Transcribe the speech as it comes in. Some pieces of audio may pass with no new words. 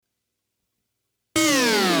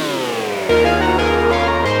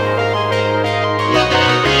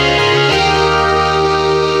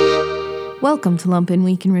Welcome to Lumpen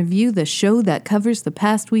Week in Review, the show that covers the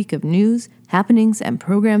past week of news, happenings, and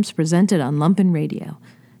programs presented on Lumpen Radio.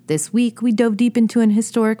 This week, we dove deep into an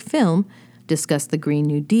historic film, discussed the Green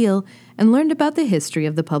New Deal, and learned about the history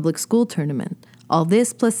of the public school tournament. All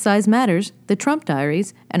this plus Size Matters, The Trump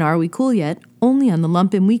Diaries, and Are We Cool Yet? Only on the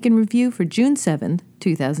Lumpen Week in Review for June 7th,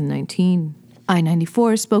 2019.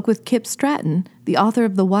 I-94 spoke with Kip Stratton, the author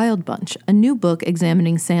of The Wild Bunch, a new book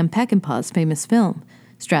examining Sam Peckinpah's famous film.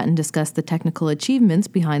 Stratton discussed the technical achievements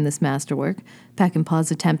behind this masterwork,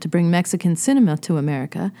 Peckinpah's attempt to bring Mexican cinema to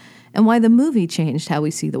America, and why the movie changed how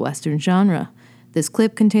we see the Western genre. This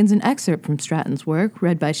clip contains an excerpt from Stratton's work,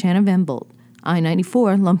 read by Shanna Van Bolt.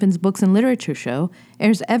 I-94, Lumpen's Books and Literature Show,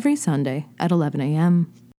 airs every Sunday at 11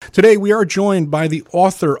 a.m. Today, we are joined by the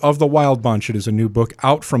author of The Wild Bunch. It is a new book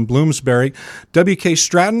out from Bloomsbury. W.K.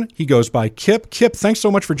 Stratton, he goes by Kip. Kip, thanks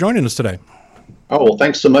so much for joining us today. Oh, well,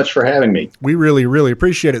 thanks so much for having me. We really, really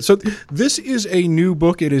appreciate it. So this is a new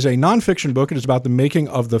book. It is a nonfiction book. It is about the making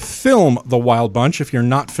of the film The Wild Bunch, if you're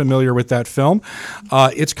not familiar with that film.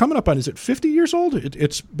 It's coming up on, is it 50 years old?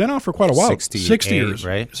 It's been out for quite a while. 60 years,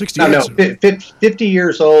 right? 60 years. No, 50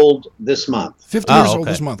 years old this month. 50 years old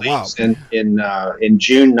this month, wow. In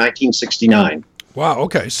June 1969. Wow.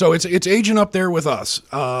 Okay. So it's aging up there with us.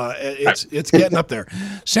 It's getting up there.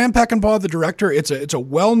 Sam Peckinpah, the director. It's a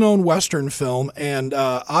well-known Western film, and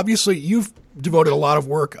obviously you've devoted a lot of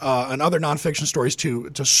work and other nonfiction stories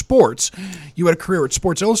to sports. You had a career at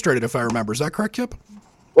Sports Illustrated, if I remember. Is that correct, Kip?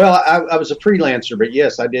 Well, I was a freelancer, but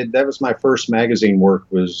yes, I did. That was my first magazine work.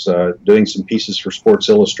 Was doing some pieces for Sports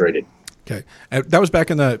Illustrated. Okay, that was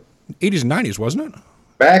back in the 80s and 90s, wasn't it?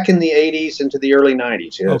 Back in the 80s into the early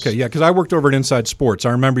 90s, yes. Okay, yeah, because I worked over at Inside Sports.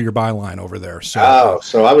 I remember your byline over there. So,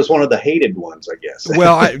 so I was one of the hated ones, I guess.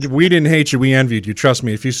 Well, we didn't hate you. We envied you. Trust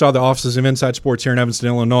me. If you saw the offices of Inside Sports here in Evanston,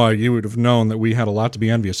 Illinois, you would have known that we had a lot to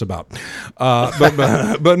be envious about.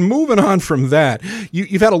 But moving on from that,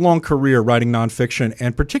 you've had a long career writing nonfiction,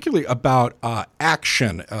 and particularly about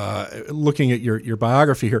action, looking at your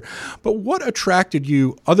biography here. But what attracted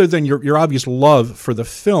you, other than your obvious love for the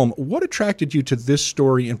film, what attracted you to this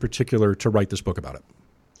story in particular to write this book about it?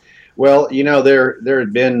 Well, there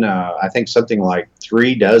had been, I think, something like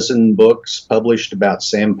 36 books published about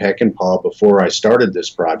Sam Peckinpah before I started this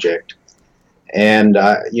project. And,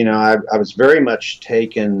 I was very much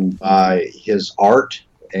taken by his art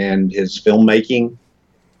and his filmmaking.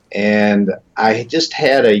 And I just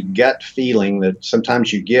had a gut feeling that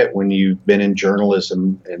sometimes you get when you've been in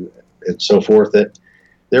journalism and so forth, that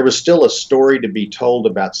there was still a story to be told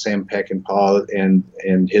about Sam Peckinpah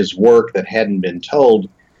and his work that hadn't been told.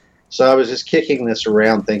 So I was just kicking this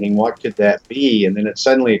around thinking, what could that be? And then it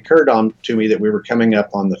suddenly occurred to me that we were coming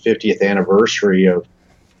up on the 50th anniversary of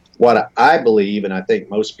what I believe, and I think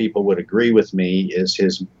most people would agree with me, is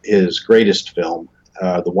his greatest film,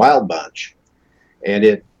 The Wild Bunch. And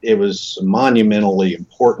it was a monumentally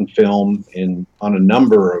important film on a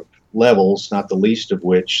number of levels, not the least of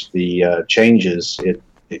which the changes it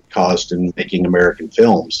caused in making American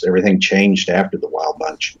films. Everything changed after The Wild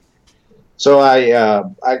Bunch. So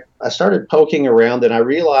I started poking around, and I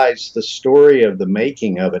realized the story of the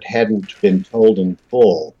making of it hadn't been told in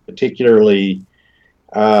full, particularly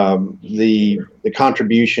the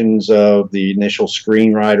contributions of the initial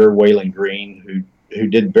screenwriter, Waylon Green, who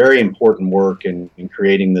did very important work in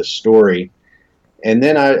creating this story. And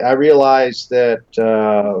then I realized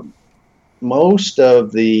that most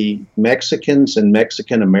of the Mexicans and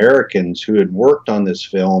Mexican Americans who had worked on this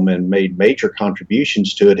film and made major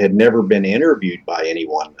contributions to it had never been interviewed by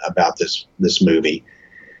anyone about this movie.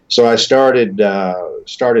 So I started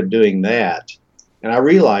doing that, and I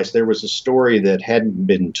realized there was a story that hadn't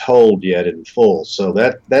been told yet in full. So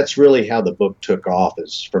that's really how the book took off,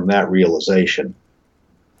 is from that realization.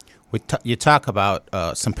 You talk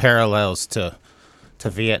about some parallels to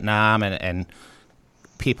Vietnam and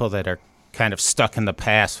people that are kind of stuck in the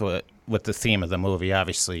past with the theme of the movie.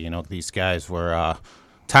 Obviously, these guys were,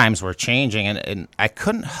 times were changing, and I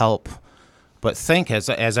couldn't help but think as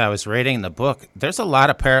I was reading the book, there's a lot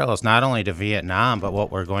of parallels not only to Vietnam, but what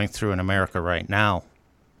we're going through in America right now.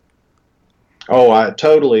 Oh, I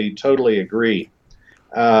totally agree.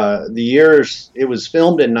 It was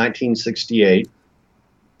filmed in 1968.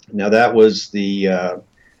 Now that was a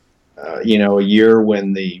year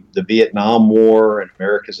when the Vietnam War and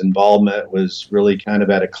America's involvement was really kind of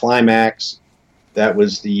at a climax. That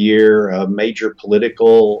was the year of major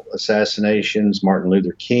political assassinations, Martin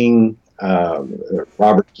Luther King,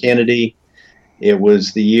 Robert Kennedy. It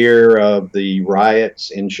was the year of the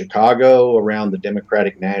riots in Chicago around the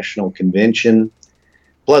Democratic National Convention.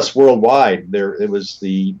 Plus, worldwide, it was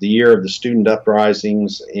the year of the student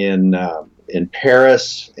uprisings in in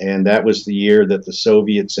Paris, and that was the year that the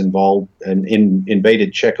Soviets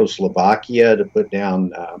invaded Czechoslovakia to put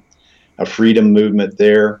down a freedom movement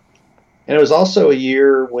there. And it was also a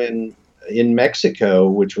year when in Mexico,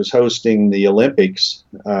 which was hosting the Olympics,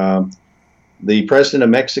 the president of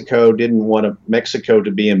Mexico didn't want Mexico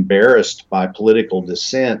to be embarrassed by political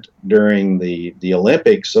dissent during the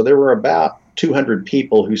Olympics. So there were about 200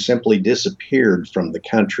 people who simply disappeared from the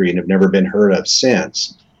country and have never been heard of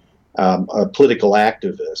since. A political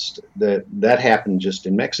activist. That happened just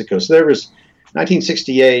in Mexico. So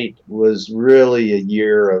 1968 was really a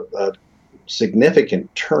year of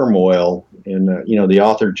significant turmoil. And the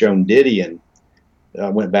author Joan Didion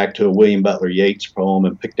went back to a William Butler Yeats poem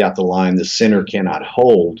and picked out the line, "The sinner cannot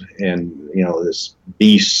hold," and this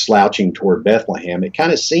beast slouching toward Bethlehem. It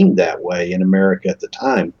kind of seemed that way in America at the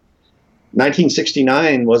time.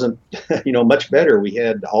 1969 wasn't much better. We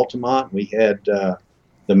had Altamont, we had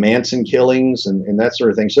the Manson killings and that sort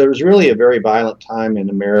of thing. So it was really a very violent time in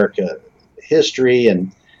America history,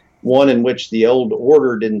 and one in which the old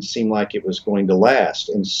order didn't seem like it was going to last.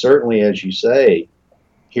 And certainly, as you say,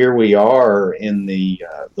 here we are in the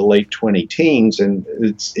late 20-teens, and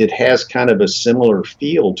it has kind of a similar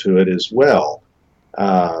feel to it as well.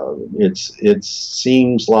 It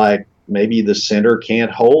seems like maybe the center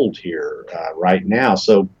can't hold here right now.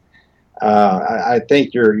 So I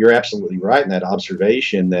think you're absolutely right in that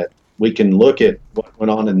observation that we can look at what went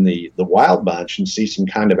on in the Wild Bunch and see some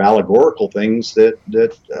kind of allegorical things that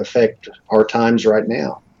affect our times right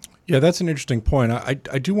now. Yeah, that's an interesting point. I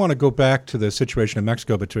do want to go back to the situation in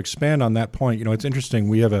Mexico, but to expand on that point, it's interesting.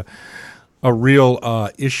 We have a real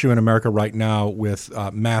issue in America right now with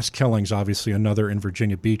mass killings. Obviously, another in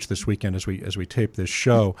Virginia Beach this weekend as we tape this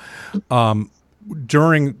show.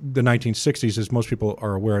 During the 1960s, as most people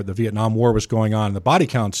are aware, the Vietnam War was going on, and the body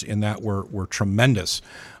counts in that were tremendous.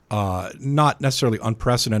 Not necessarily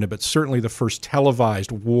unprecedented, but certainly the first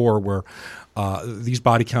televised war where these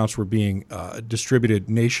body counts were being distributed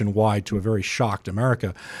nationwide to a very shocked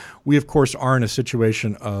America. We, of course, are in a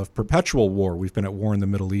situation of perpetual war. We've been at war in the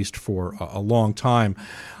Middle East for a long time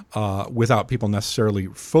without people necessarily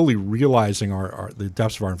fully realizing the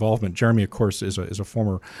depths of our involvement. Jeremy, of course, is a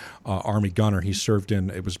former Army gunner. He served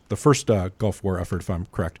it was the first Gulf War effort, if I'm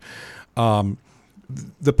correct.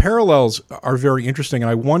 The parallels are very interesting, and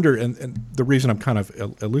I wonder, and the reason I'm kind of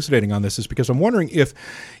elucidating on this is because I'm wondering if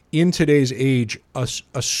in today's age,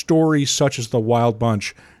 a story such as The Wild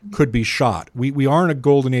Bunch could be shot. We are in a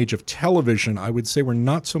golden age of television. I would say we're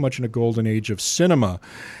not so much in a golden age of cinema.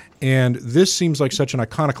 And this seems like such an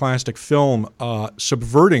iconoclastic film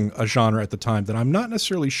subverting a genre at the time that I'm not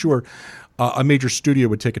necessarily sure a major studio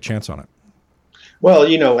would take a chance on it.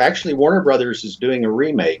 Well, actually, Warner Brothers is doing a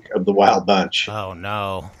remake of The Wild Bunch. Oh,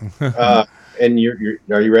 no. And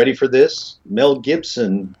are you ready for this? Mel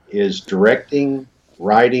Gibson is directing,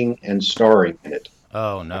 writing, and starring in it.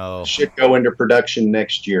 Oh, no. It should go into production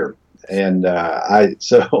next year. And that's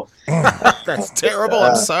terrible.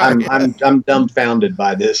 I'm sorry. I'm dumbfounded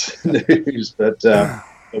by this news, but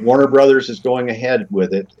Warner Brothers is going ahead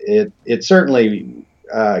with it. It certainly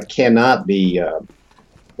cannot be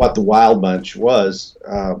what The Wild Bunch was.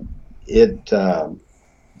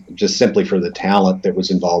 Just simply for the talent that was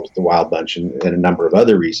involved with The Wild Bunch and a number of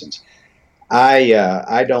other reasons.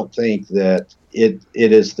 I don't think that it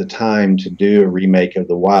is the time to do a remake of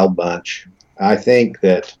The Wild Bunch. I think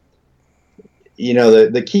that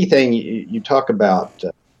the key thing, you talk about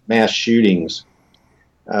mass shootings.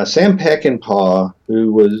 Sam Peckinpah,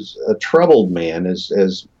 who was a troubled man,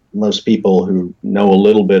 as most people who know a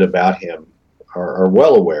little bit about him are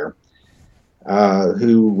well aware,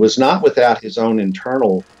 who was not without his own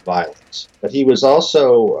internal violence, but he was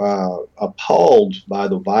also appalled by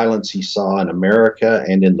the violence he saw in America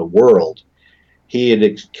and in the world. He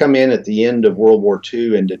had come in at the end of World War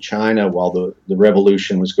II into China while the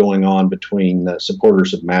revolution was going on between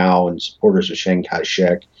supporters of Mao and supporters of Chiang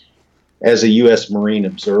Kai-shek as a U.S. Marine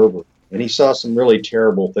observer. And he saw some really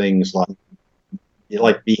terrible things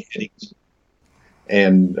like beheadings.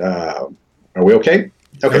 And are we okay?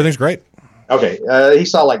 Okay. Everything's great. Okay. He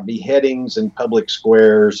saw like beheadings in public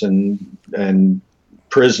squares and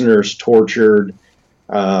prisoners tortured.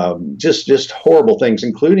 Just horrible things,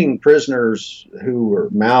 including prisoners who were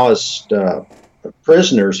Maoist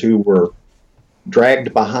prisoners who were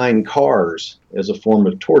dragged behind cars as a form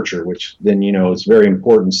of torture, which then, is a very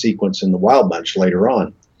important sequence in The Wild Bunch later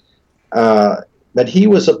on. But he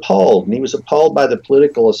was appalled, and he was appalled by the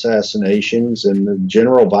political assassinations and the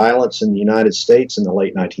general violence in the United States in the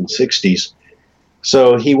late 1960s.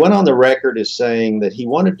 So he went on the record as saying that he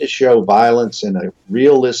wanted to show violence in a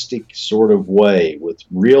realistic sort of way, with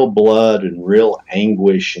real blood and real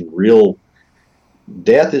anguish and real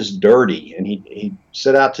death is dirty. And he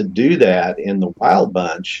set out to do that in The Wild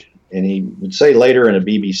Bunch. And he would say later in a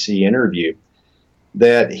BBC interview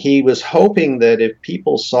that he was hoping that if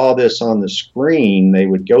people saw this on the screen, they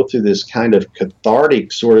would go through this kind of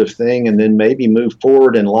cathartic sort of thing and then maybe move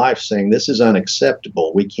forward in life saying, this is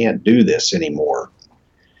unacceptable. We can't do this anymore.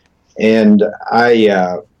 And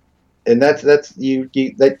I can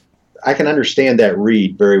understand that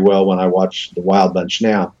read very well when I watch The Wild Bunch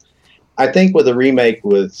now. I think with a remake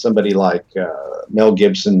with somebody like Mel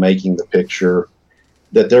Gibson making the picture,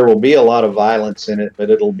 that there will be a lot of violence in it, but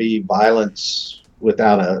it'll be violence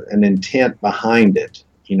without an intent behind it.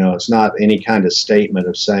 You know, it's not any kind of statement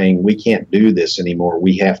of saying we can't do this anymore,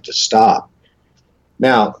 we have to stop.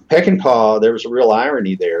 Now, Peckinpah, there was a real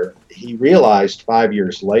irony there. He realized 5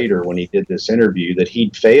 years later when he did this interview that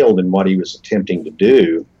he'd failed in what he was attempting to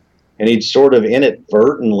do, and he'd sort of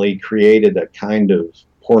inadvertently created a kind of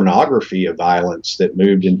pornography of violence that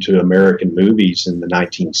moved into American movies in the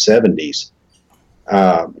 1970s.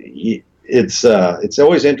 It's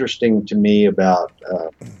always interesting to me about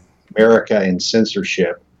America and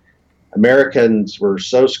censorship. Americans were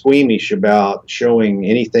so squeamish about showing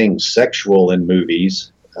anything sexual in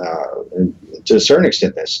movies, and to a certain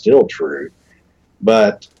extent that's still true,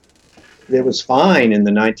 but it was fine in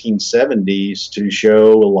the 1970s to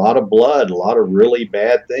show a lot of blood, a lot of really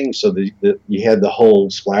bad things, so that you had the whole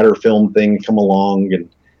splatter film thing come along,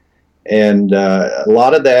 and a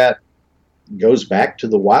lot of that goes back to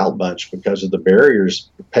The Wild Bunch because of the barriers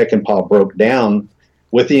Peckinpah broke down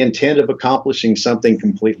with the intent of accomplishing something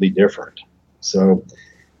completely different. So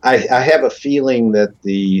I have a feeling that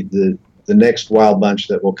the next Wild Bunch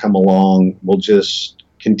that will come along will just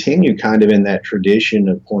continue kind of in that tradition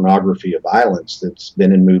of pornography of violence that's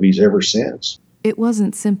been in movies ever since. It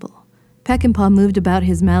wasn't simple. Peckinpah moved about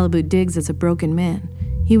his Malibu digs as a broken man.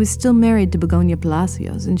 He was still married to Begonia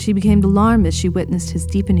Palacios, and she became alarmed as she witnessed his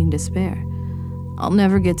deepening despair. "I'll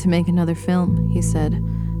never get to make another film," he said.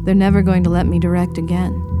 "They're never going to let me direct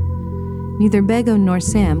again." Neither Bego nor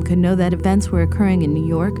Sam could know that events were occurring in New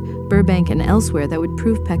York, Burbank, and elsewhere that would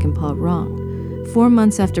prove Peckinpah wrong. 4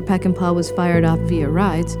 months after Peckinpah was fired off via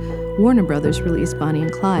Rides, Warner Brothers released Bonnie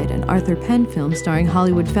and Clyde, an Arthur Penn film starring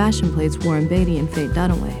Hollywood fashion plates Warren Beatty and Faye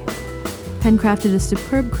Dunaway. Penn crafted a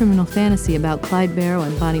superb criminal fantasy about Clyde Barrow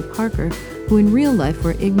and Bonnie Parker, who in real life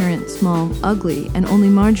were ignorant, small, ugly, and only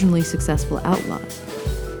marginally successful outlaws.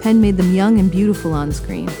 Penn made them young and beautiful on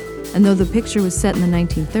screen, and though the picture was set in the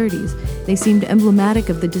 1930s, they seemed emblematic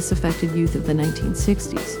of the disaffected youth of the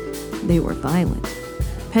 1960s. They were violent.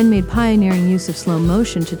 Penn made pioneering use of slow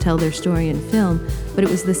motion to tell their story in film, but it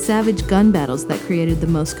was the savage gun battles that created the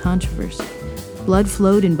most controversy. Blood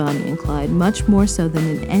flowed in Bonnie and Clyde, much more so than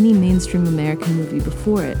in any mainstream American movie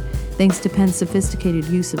before it, thanks to Penn's sophisticated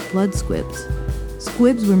use of blood squibs.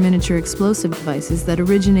 Squibs were miniature explosive devices that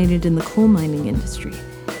originated in the coal mining industry.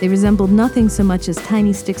 They resembled nothing so much as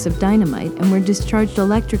tiny sticks of dynamite and were discharged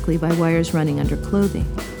electrically by wires running under clothing.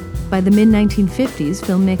 By the mid-1950s,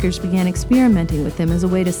 filmmakers began experimenting with them as a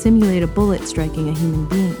way to simulate a bullet striking a human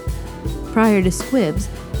being. Prior to squibs,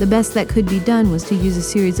 the best that could be done was to use a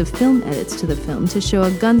series of film edits to the film to show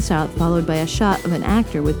a gunshot followed by a shot of an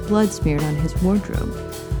actor with blood smeared on his wardrobe.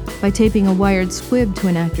 By taping a wired squib to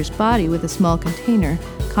an actor's body with a small container,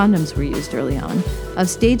 condoms were used early on, of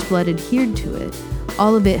stage blood adhered to it,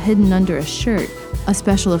 all of it hidden under a shirt, a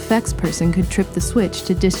special effects person could trip the switch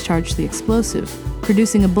to discharge the explosive,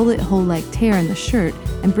 producing a bullet hole-like tear in the shirt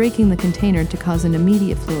and breaking the container to cause an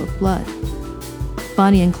immediate flow of blood.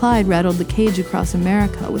 Bonnie and Clyde rattled the cage across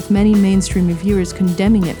America, with many mainstream reviewers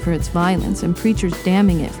condemning it for its violence and preachers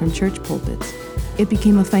damning it from church pulpits. It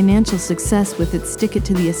became a financial success with its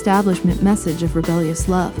stick-it-to-the-establishment message of rebellious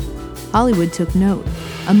love. Hollywood took note.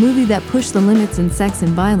 A movie that pushed the limits in sex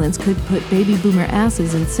and violence could put baby boomer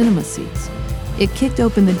asses in cinema seats. It kicked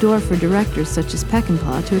open the door for directors such as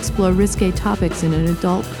Peckinpah to explore risque topics in an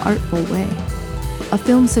adult, artful way. A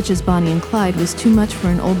film such as Bonnie and Clyde was too much for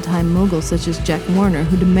an old-time mogul such as Jack Warner,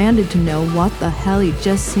 who demanded to know what the hell he'd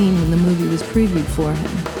just seen when the movie was previewed for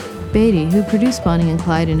him. Beatty, who produced Bonnie and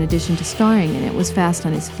Clyde in addition to starring in it, was fast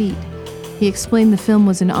on his feet. He explained the film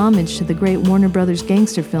was an homage to the great Warner Brothers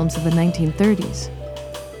gangster films of the 1930s.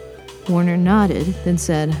 Warner nodded, then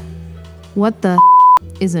said, "What the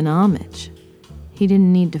is an homage?" He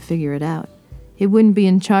didn't need to figure it out. He wouldn't be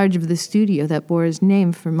in charge of the studio that bore his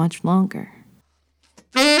name for much longer.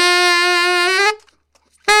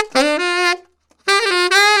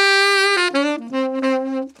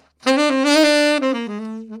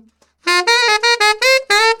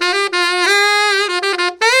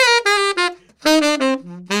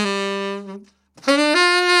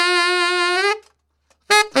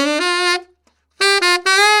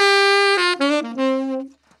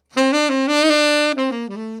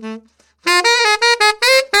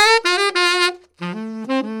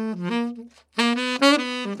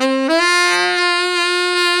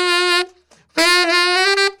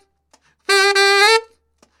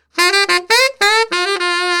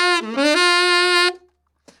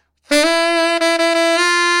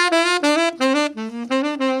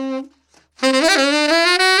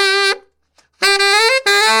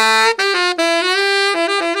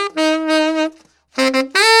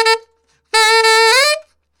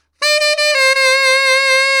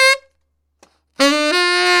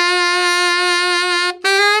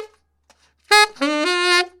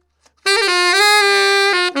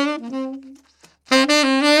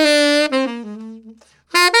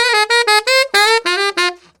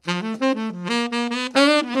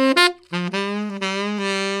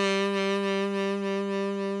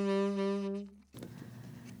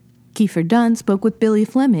 Kiefer Dunn spoke with Billy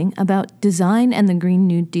Fleming about design and the Green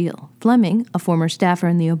New Deal. Fleming, a former staffer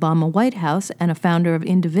in the Obama White House and a founder of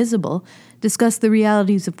Indivisible, discussed the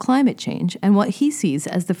realities of climate change and what he sees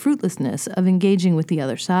as the fruitlessness of engaging with the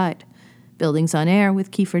other side. Buildings on Air with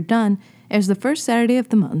Kiefer Dunn airs the first Saturday of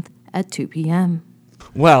the month at 2 p.m.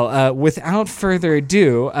 Well, without further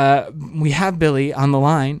ado, we have Billy on the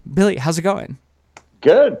line. Billy, how's it going?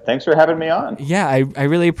 Good. Thanks for having me on. Yeah, I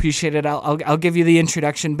really appreciate it. I'll give you the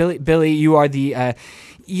introduction. Billy, you are the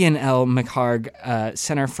Ian L. McHarg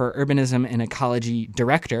Center for Urbanism and Ecology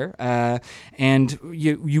Director, and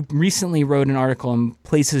you recently wrote an article in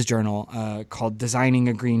Places Journal called "Designing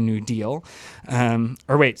a Green New Deal."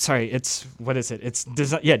 It's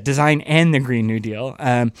Design and the Green New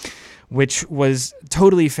Deal. Which was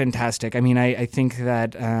totally fantastic. I mean, I think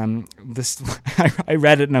that this I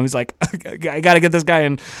read it and I was like, I got to get this guy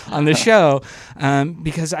on the show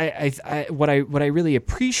because what I really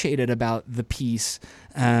appreciated about the piece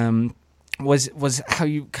was how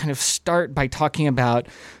you kind of start by talking about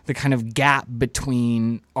the kind of gap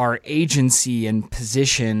between our agency and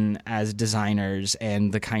position as designers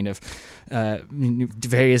and the kind of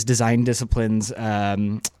various design disciplines,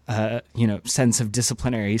 sense of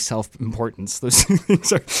disciplinary self-importance. Those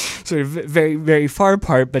things are sort of very, very far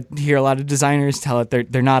apart, but you hear a lot of designers tell it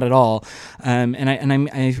they're not at all. And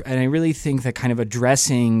I really think that kind of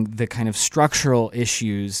addressing the kind of structural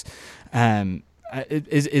issues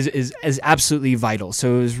is absolutely vital.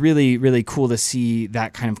 So it was really, really cool to see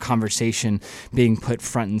that kind of conversation being put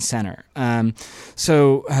front and center. I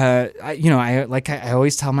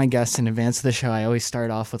always tell my guests in advance of the show, I always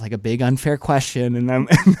start off with like a big unfair question, and then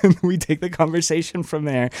we take the conversation from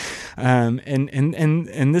there.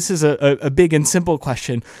 And this is a big and simple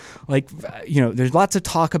question. There's lots of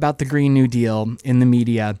talk about the Green New Deal in the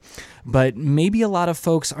media, but maybe a lot of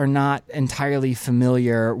folks are not entirely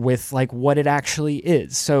familiar with like what it actually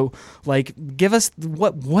is. So give us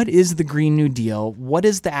what is the Green New Deal? What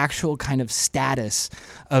is the actual kind of status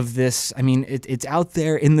of this? I mean, it's out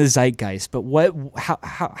there in the zeitgeist, but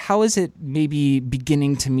how is it maybe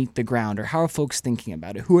beginning to meet the ground, or how are folks thinking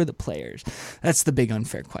about it? Who are the players? That's the big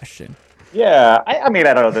unfair question. Yeah, I mean,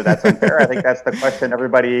 I don't know that that's unfair. I think that's the question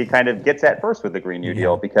everybody kind of gets at first with the Green New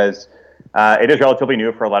Deal, because it is relatively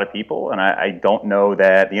new for a lot of people, and I don't know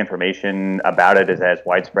that the information about it is as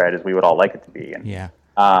widespread as we would all like it to be.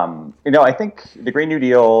 And, I think the Green New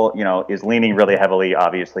Deal, is leaning really heavily,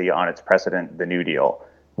 obviously, on its precedent, the New Deal,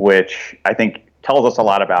 which I think tells us a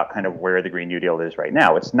lot about kind of where the Green New Deal is right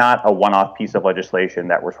now. It's not a one-off piece of legislation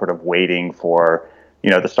that we're sort of waiting for,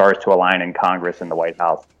 the stars to align in Congress and the White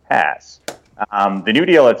House pass. The New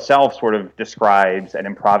Deal itself sort of describes an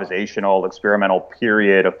improvisational, experimental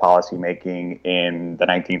period of policymaking in the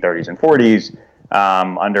 1930s and 40s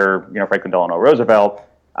under, Franklin Delano Roosevelt.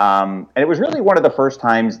 And it was really one of the first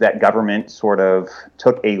times that government sort of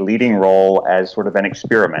took a leading role as sort of an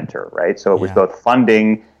experimenter, right? So it was both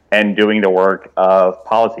funding and doing the work of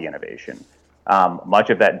policy innovation. Much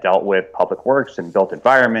of that dealt with public works and built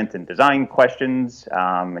environment and design questions.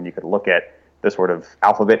 And you could look at the sort of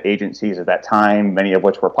alphabet agencies at that time, many of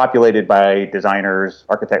which were populated by designers,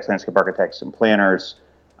 architects, landscape architects, and planners,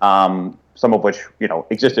 some of which,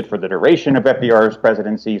 existed for the duration of FDR's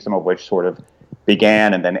presidency, some of which sort of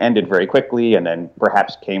began and then ended very quickly, and then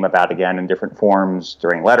perhaps came about again in different forms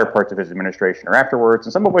during latter parts of his administration or afterwards,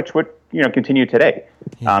 and some of which would, continue today.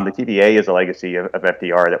 The TVA is a legacy of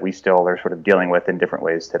FDR that we still are sort of dealing with in different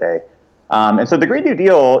ways today. And so the Green New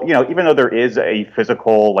Deal, even though there is a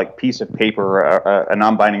physical piece of paper, a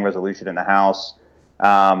non-binding resolution in the House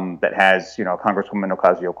that has, Congresswoman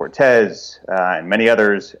Ocasio-Cortez and many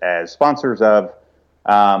others as sponsors of,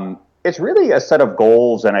 it's really a set of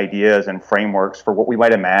goals and ideas and frameworks for what we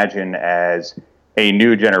might imagine as a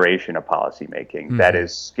new generation of policymaking that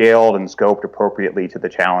is scaled and scoped appropriately to the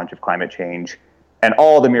challenge of climate change and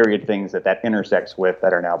all the myriad things that intersects with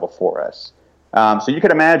that are now before us. So you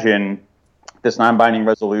could imagine this non-binding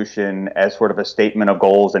resolution as sort of a statement of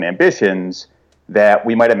goals and ambitions that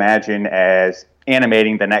we might imagine as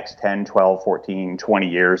animating the next 10, 12, 14, 20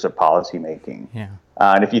 years of policymaking.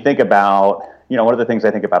 And if you think about, one of the things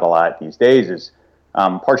I think about a lot these days is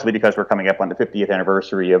partially because we're coming up on the 50th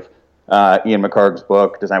anniversary of Ian McHarg's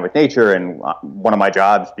book, Design with Nature, and one of my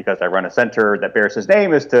jobs, because I run a center that bears his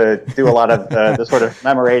name, is to do a lot of the sort of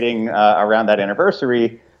commemorating around that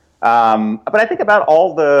anniversary. But I think about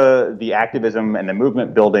all the activism and the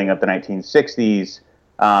movement building of the 1960s,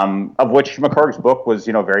 of which McHarg's book was,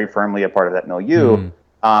 very firmly a part of that milieu.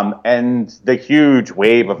 And the huge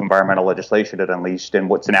wave of environmental legislation it unleashed in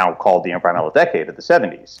what's now called the environmental decade of the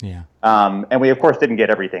 70s. Yeah. And we, of course, didn't get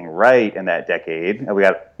everything right in that decade. And we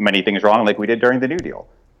got many things wrong like we did during the New Deal.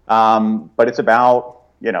 But it's about,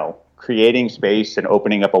 creating space and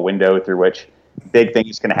opening up a window through which big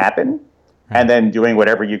things can happen, and then doing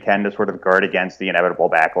whatever you can to sort of guard against the inevitable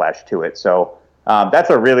backlash to it. So that's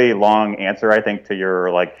a really long answer, I think, to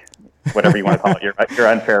your, whatever you want to call it, your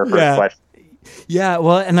unfair first question. Yeah,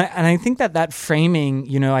 well, and I think that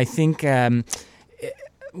framing, I think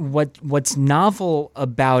what's novel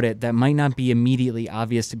about it that might not be immediately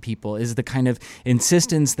obvious to people is the kind of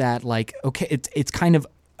insistence that, okay, it's kind of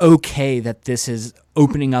okay that this is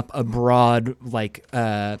opening up a broad,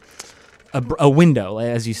 a window,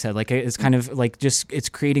 as you said, it's kind of it's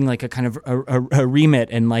creating a kind of a remit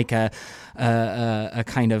and a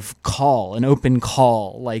kind of call, an open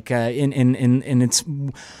call, in its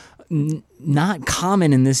not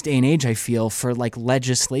common in this day and age, I feel, for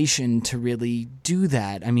legislation to really do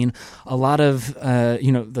that. I mean, a lot of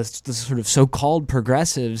the sort of so-called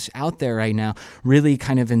progressives out there right now really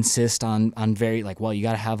kind of insist on very you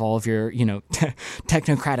got to have all of your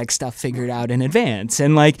technocratic stuff figured out in advance,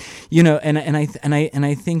 and I think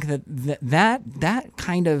that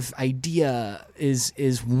kind of idea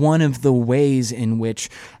is one of the ways in which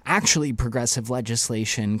actually progressive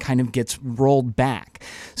legislation kind of gets rolled back.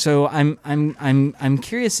 So I'm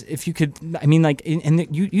curious if you could,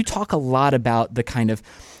 you talk a lot about the kind of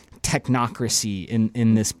technocracy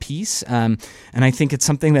in this piece, and I think it's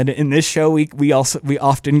something that in this show we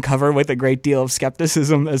often cover with a great deal of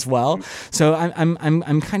skepticism as well. So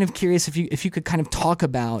I'm kind of curious if you could kind of talk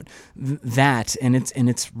about that and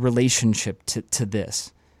its relationship to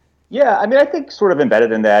this. Yeah, I think sort of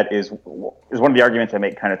embedded in that is one of the arguments I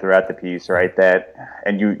make kind of throughout the piece, right? That,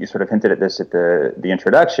 and you sort of hinted at this at the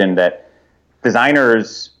introduction, that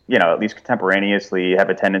designers, at least contemporaneously, have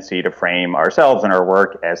a tendency to frame ourselves and our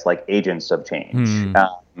work as agents of change.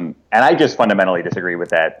 And I just fundamentally disagree with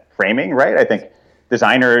that framing, right? I think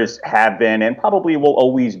designers have been and probably will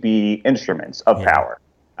always be instruments of power.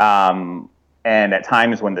 And at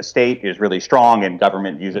times when the state is really strong and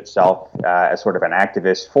government views itself as sort of an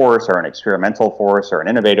activist force or an experimental force or an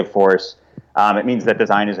innovative force, it means that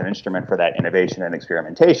design is an instrument for that innovation and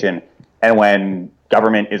experimentation. And when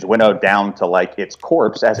government is winnowed down to its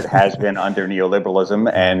corpse, as it has been under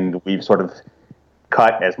neoliberalism, and we've sort of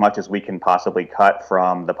cut as much as we can possibly cut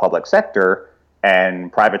from the public sector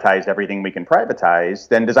and privatized everything we can privatize,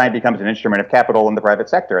 then design becomes an instrument of capital in the private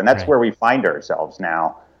sector. And that's where we find ourselves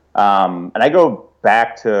now. And I go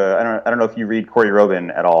back to, I don't know if you read Corey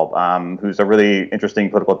Robin at all, who's a really interesting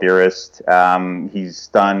political theorist. He's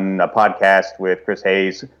done a podcast with Chris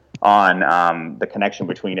Hayes on the connection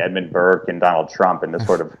between Edmund Burke and Donald Trump and the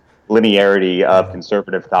sort of linearity of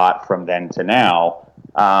conservative thought from then to now,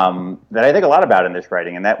 that I think a lot about in this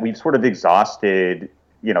writing, and that we've sort of exhausted,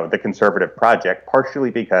 the conservative project,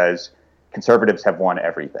 partially because conservatives have won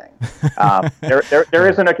everything. There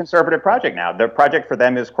isn't a conservative project now. The project for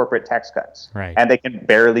them is corporate tax cuts. Right. And they can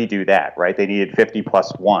barely do that, right? They needed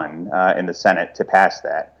 50+1 in the Senate to pass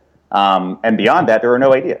that. And beyond that, there are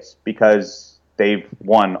no ideas because they've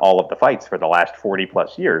won all of the fights for the last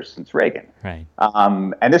 40+ years since Reagan. Right.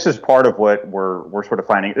 And this is part of what we're sort of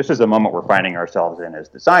finding. This is the moment we're finding ourselves in as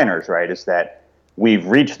designers, right? Is that we've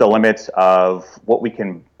reached the limits of what we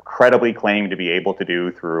can credibly claim to be able to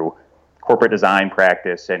do through corporate design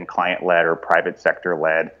practice and client-led or private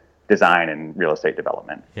sector-led design and real estate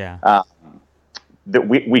development. Yeah. That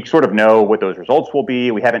we sort of know what those results will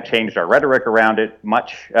be. We haven't changed our rhetoric around it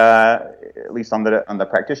much, at least on the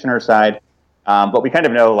practitioner side. But we kind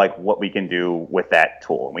of know what we can do with that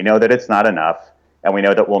tool. We know that it's not enough, and we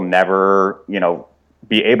know that we'll never,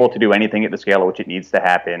 be able to do anything at the scale at which it needs to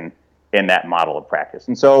happen in that model of practice.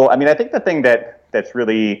 And so, I think the thing that's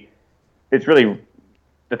really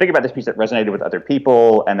the thing about this piece that resonated with other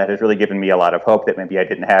people and that has really given me a lot of hope that maybe I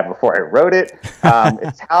didn't have before I wrote it,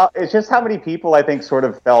 it's just how many people I think sort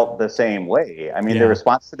of felt the same way. The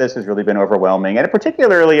response to this has really been overwhelming, and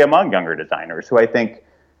particularly among younger designers who I think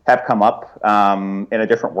have come up in a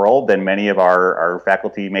different world than many of our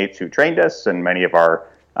faculty mates who trained us and many of our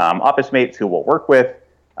office mates who we'll work with,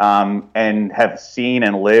 and have seen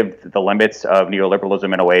and lived the limits of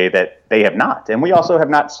neoliberalism in a way that they have not. And we also have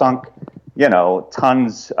not sunk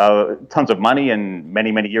tons of money and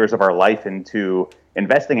many, many years of our life into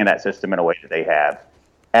investing in that system in a way that they have.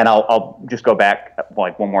 And I'll just go back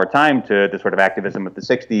one more time to the sort of activism of the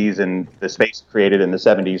 60s and the space created in the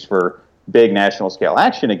 70s for big national scale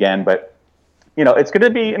action again. But, it's going to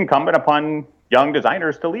be incumbent upon young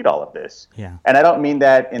designers to lead all of this. Yeah. And I don't mean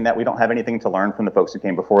that in that we don't have anything to learn from the folks who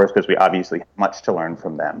came before us, because we obviously have much to learn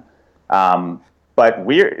from them. But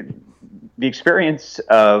the experience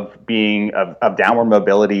of downward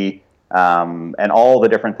mobility and all the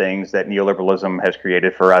different things that neoliberalism has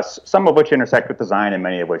created for us, some of which intersect with design and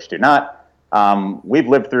many of which do not, we've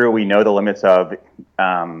lived through, we know the limits of,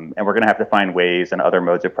 and we're going to have to find ways and other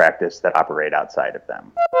modes of practice that operate outside of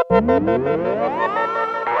them.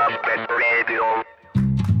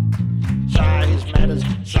 Size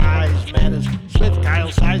matters. With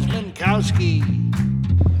Kyle Size-Minkowski.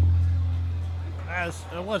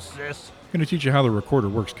 What's this? I'm going to teach you how the recorder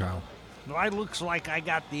works, Kyle. I looks like I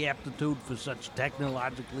got the aptitude for such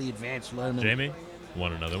technologically advanced learning. Jamie,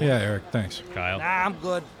 want another one? Yeah, Eric, thanks. Kyle, Nah, I'm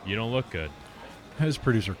good. you don't look good. His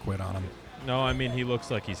producer quit on him. No, I mean, he looks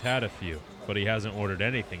like he's had a few, but he hasn't ordered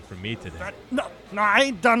anything from me today. No, I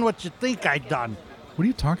ain't done what you think I done. What are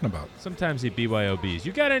you talking about? Sometimes he BYOBs.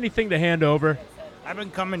 You got anything to hand over? I've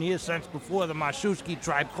been coming here since before the Mashusky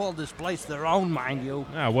tribe called this place their own, mind you.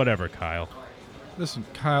 Whatever, Kyle. Listen,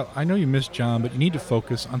 Kyle, I know you miss John, but you need to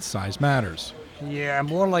focus on Size Matters. Yeah,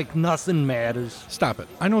 more like nothing matters. Stop it.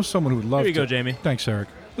 I know someone who would love to... Here you go, Jamie. Thanks, Eric.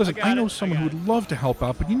 Listen, I know someone who got would love to help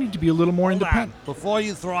out, but you need to be a little more Hold independent. on. Before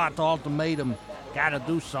you throw out the ultimatum, gotta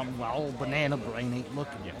do something while old banana brain ain't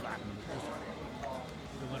looking. Yeah, that's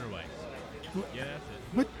it.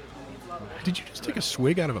 What? Did you just take a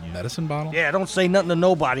swig out of a medicine bottle? Yeah, don't say nothing to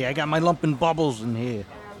nobody. I got my lumping bubbles in here.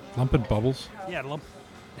 Lumping bubbles? Yeah,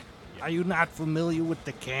 Are you not familiar with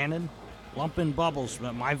the canon? Lumping Bubbles,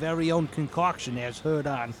 my very own concoction, as heard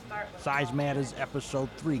on Size Matters Episode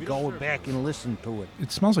 3. Go back and listen to it.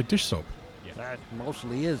 It smells like dish soap. That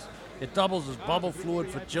mostly is. It doubles as bubble fluid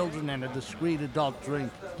for children and a discreet adult drink.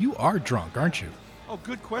 You are drunk, aren't you? Oh,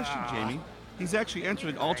 good question, Jamie. He's actually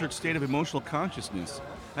entered an altered state of emotional consciousness.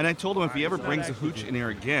 And I told him if he ever brings a hooch in here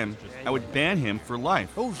again, I would ban him for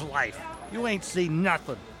life. Whose life? You ain't seen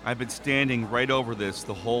nothing. I've been standing right over this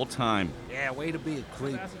the whole time. Yeah, way to be a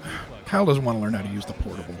creep. Kyle doesn't want to learn how to use the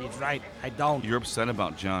portable. He's right. I don't. You're upset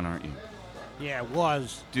about John, aren't you? Yeah, it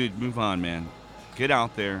was. Dude, move on, man. Get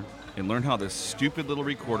out there and learn how this stupid little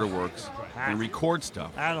recorder works and record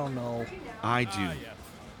stuff. I don't know. I do.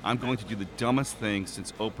 I'm going to do the dumbest thing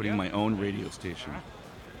since opening my own radio station.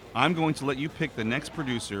 I'm going to let you pick the next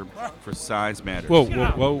producer for Size Matters.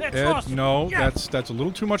 Whoa, That's Ed, awesome. no, Yeah. that's a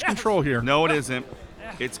little too much control here. No, it isn't.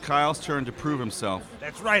 It's Kyle's turn to prove himself.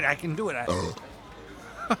 That's right, I can do it.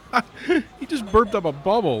 He just burped up a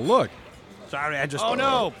bubble, look. Sorry, I just... Oh,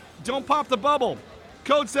 no! Don't pop the bubble!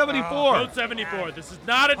 Code 74! Code 74. This is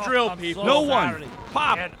not a drill, I'm people. so No one. sorry.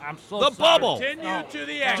 Pop Ed, I'm so the sorry. bubble. Continue to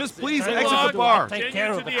the exit. Just please Tell you exit what, the bar. I'll take Continue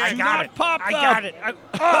care to of the it. I exit. got Do it. not pop I them. got it.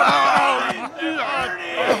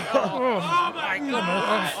 Oh, my goodness.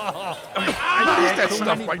 That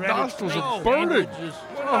stuff, my nostrils are burning. What did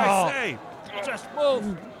What did I say? Just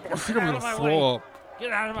move. I think I'm Get out gonna of my throw way. up.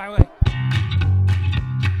 Get out of my way.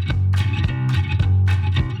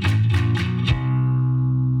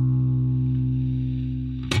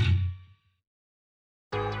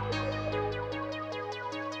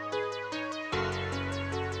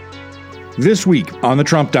 This week on the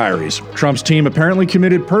Trump Diaries, Trump's team apparently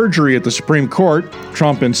committed perjury at the Supreme Court.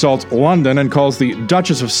 Trump insults London and calls the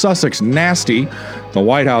Duchess of Sussex nasty. The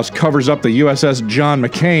White House covers up the USS John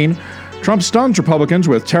McCain. Trump stuns Republicans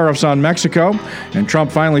with tariffs on Mexico. And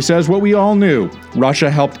Trump finally says what we all knew: Russia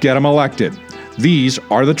helped get him elected. These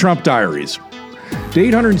are the Trump Diaries. Day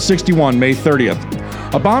 861, May 30th.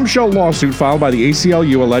 A bombshell lawsuit filed by the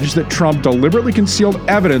ACLU alleges that Trump deliberately concealed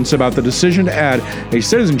evidence about the decision to add a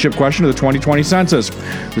citizenship question to the 2020 census.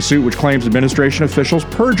 The suit, which claims administration officials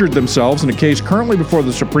perjured themselves in a case currently before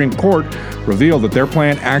the Supreme Court, revealed that their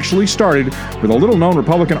plan actually started with a little-known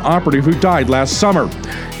Republican operative who died last summer.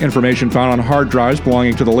 Information found on hard drives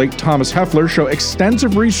belonging to the late Thomas Heffler show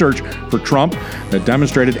extensive research for Trump that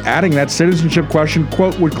demonstrated adding that citizenship question,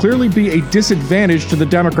 quote, would clearly be a disadvantage to the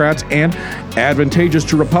Democrats and advantageous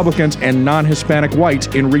to Republicans and non-Hispanic whites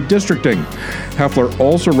in redistricting. Heffler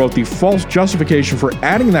also wrote the false justification for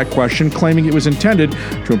adding that question, claiming it was intended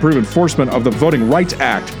to improve enforcement of the Voting Rights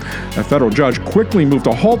Act. A federal judge quickly moved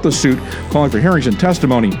to halt the suit, calling for hearings and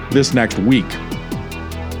testimony this next week.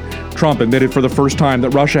 Trump admitted for the first time that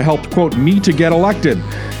Russia helped, quote, me to get elected.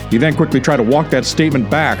 He then quickly tried to walk that statement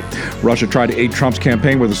back. Russia tried to aid Trump's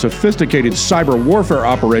campaign with a sophisticated cyber warfare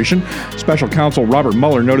operation. Special counsel Robert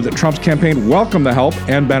Mueller noted that Trump's campaign welcomed the help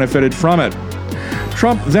and benefited from it.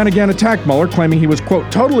 Trump then again attacked Mueller, claiming he was,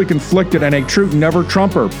 quote, totally conflicted and a true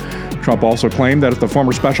never-Trumper. Trump also claimed that if the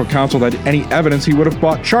former special counsel had any evidence, he would have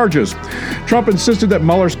brought charges. Trump insisted that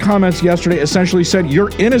Mueller's comments yesterday essentially said, "You're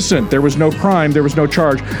innocent. There was no crime. There was no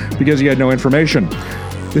charge," because he had no information.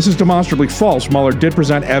 This is demonstrably false. Mueller did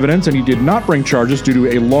present evidence, and he did not bring charges due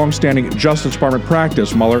to a long-standing Justice Department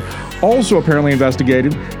practice. Mueller also apparently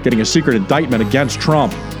investigated getting a secret indictment against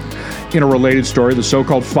Trump. In a related story, the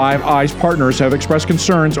so-called Five Eyes partners have expressed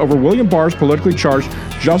concerns over William Barr's politically charged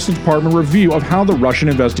Justice Department review of how the Russian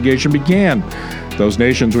investigation began. Those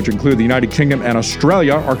nations, which include the United Kingdom and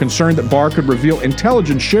Australia, are concerned that Barr could reveal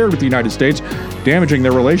intelligence shared with the United States, damaging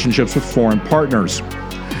their relationships with foreign partners.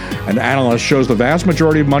 An analyst shows the vast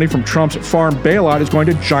majority of money from Trump's farm bailout is going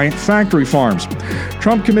to giant factory farms.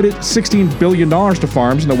 Trump committed $16 billion to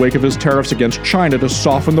farms in the wake of his tariffs against China to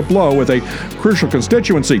soften the blow with a crucial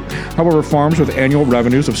constituency. However, farms with annual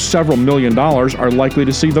revenues of several $1 million are likely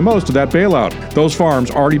to see the most of that bailout. Those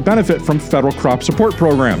farms already benefit from federal crop support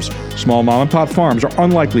programs. Small mom-and-pop farms are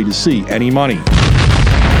unlikely to see any money.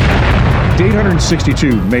 Day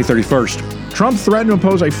 862, May 31st. Trump threatened to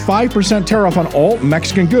impose a 5% tariff on all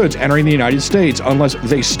Mexican goods entering the United States unless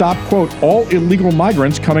they stop, quote, all illegal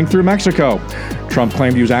migrants coming through Mexico. Trump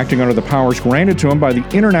claimed he was acting under the powers granted to him by the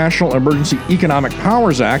International Emergency Economic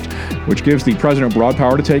Powers Act, which gives the president broad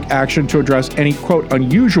power to take action to address any, quote,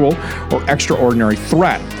 unusual or extraordinary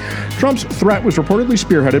threat. Trump's threat was reportedly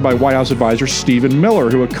spearheaded by White House advisor Stephen Miller,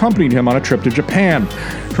 who accompanied him on a trip to Japan.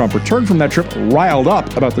 Trump returned from that trip riled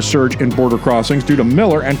up about the surge in border crossings due to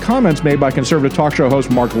Miller and comments made by conservative talk show host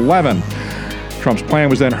Mark Levin. Trump's plan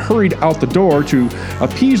was then hurried out the door to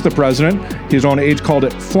appease the president. His own aides called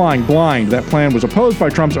it flying blind. That plan was opposed by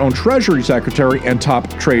Trump's own Treasury Secretary and top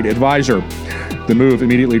trade advisor. The move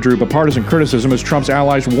immediately drew bipartisan criticism as Trump's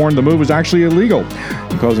allies warned the move was actually illegal.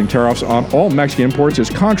 Imposing tariffs on all Mexican imports is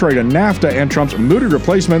contrary to NAFTA and Trump's mooted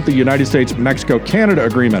replacement, the United States-Mexico-Canada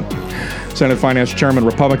Agreement. Senate Finance Chairman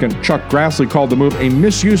Republican Chuck Grassley called the move a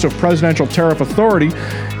misuse of presidential tariff authority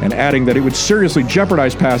and adding that it would seriously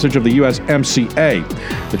jeopardize passage of the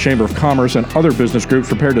USMCA. The Chamber of Commerce and other business groups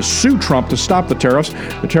prepared to sue Trump to stop the tariffs.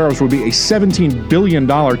 The tariffs would be a $17 billion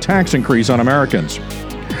tax increase on Americans.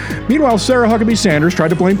 Meanwhile, Sarah Huckabee Sanders tried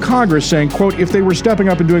to blame Congress, saying, quote, if they were stepping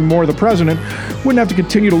up and doing more, the president wouldn't have to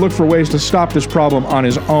continue to look for ways to stop this problem on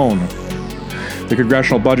his own. The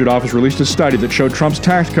Congressional Budget Office released a study that showed Trump's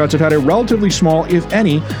tax cuts have had a relatively small, if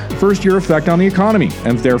any, first-year effect on the economy,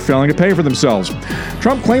 and they're failing to pay for themselves.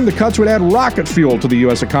 Trump claimed the cuts would add rocket fuel to the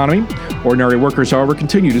U.S. economy. Ordinary workers, however,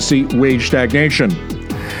 continue to see wage stagnation.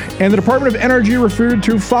 And the Department of Energy referred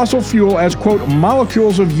to fossil fuel as, quote,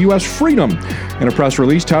 molecules of U.S. freedom in a press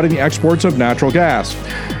release touting the exports of natural gas.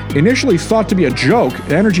 Initially thought to be a joke,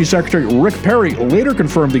 Energy Secretary Rick Perry later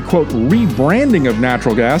confirmed the, quote, rebranding of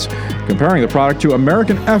natural gas, comparing the product to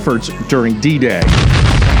American efforts during D-Day.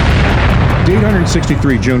 Day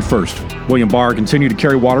 863, June 1st. William Barr continued to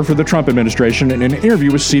carry water for the Trump administration in an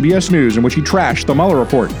interview with CBS News in which he trashed the Mueller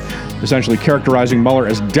report. Essentially characterizing Mueller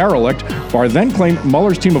as derelict, Barr then claimed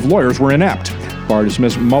Mueller's team of lawyers were inept. Barr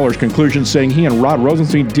dismissed Mueller's conclusions, saying he and Rod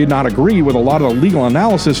Rosenstein did not agree with a lot of the legal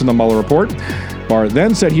analysis in the Mueller report. Barr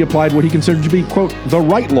then said he applied what he considered to be, quote, the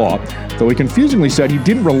right law, though he confusingly said he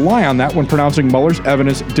didn't rely on that when pronouncing Mueller's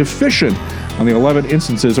evidence deficient on the 11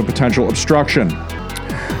 instances of potential obstruction.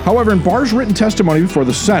 However, in Barr's written testimony before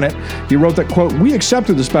the Senate, he wrote that, quote, we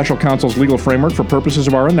accepted the special counsel's legal framework for purposes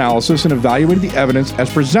of our analysis and evaluated the evidence as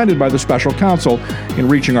presented by the special counsel in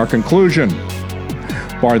reaching our conclusion.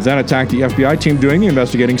 Barr then attacked the FBI team doing the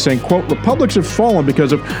investigating, saying, quote, republics have fallen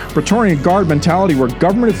because of Praetorian Guard mentality where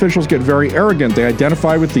government officials get very arrogant. They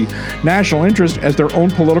identify with the national interest as their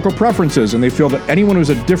own political preferences, and they feel that anyone who has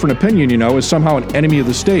a different opinion, is somehow an enemy of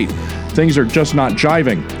the state. Things are just not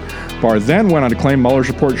jiving. Barr then went on to claim Mueller's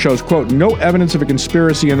report shows, quote, no evidence of a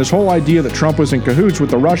conspiracy, and this whole idea that Trump was in cahoots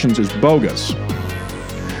with the Russians is bogus.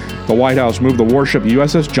 The White House moved the warship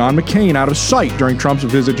USS John McCain out of sight during Trump's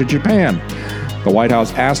visit to Japan. The White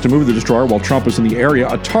House asked to move the destroyer while Trump was in the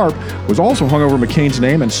area. A tarp was also hung over McCain's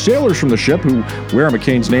name, and sailors from the ship who wear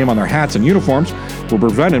McCain's name on their hats and uniforms were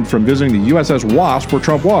prevented from visiting the USS Wasp where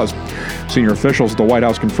Trump was. Senior officials at the White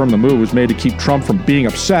House confirmed the move was made to keep Trump from being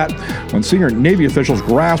upset. When senior Navy officials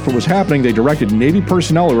grasped what was happening, they directed Navy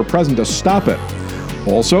personnel who were present to stop it.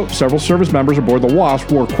 Also, several service members aboard the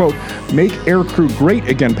Wasp wore, quote, make aircrew great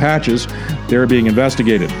again patches. They are being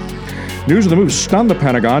investigated. News of the move stunned the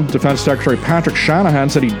Pentagon. Defense Secretary Patrick Shanahan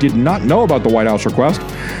said he did not know about the White House request.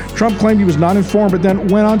 Trump claimed he was not informed, but then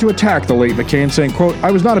went on to attack the late McCain, saying, quote,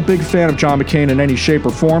 I was not a big fan of John McCain in any shape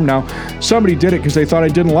or form. Now, somebody did it because they thought I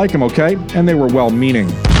didn't like him, okay? And they were well-meaning.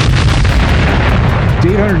 Day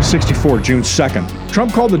Day 864, June 2nd.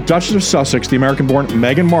 Trump called the Duchess of Sussex, the American-born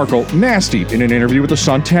Meghan Markle, nasty in an interview with the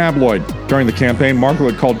Sun tabloid. During the campaign, Markle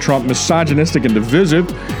had called Trump misogynistic and divisive.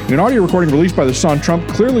 In an audio recording released by the Sun, Trump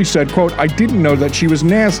clearly said, quote, "I didn't know that she was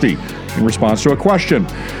nasty," in response to a question.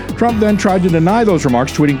 Trump then tried to deny those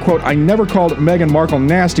remarks, tweeting, quote, "I never called Meghan Markle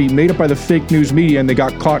nasty, made up by the fake news media, and they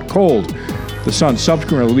got caught cold." The Sun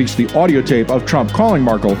subsequently released the audio tape of Trump calling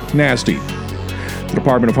Markle nasty. The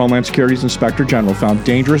Department of Homeland Security's Inspector General found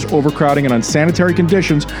dangerous overcrowding and unsanitary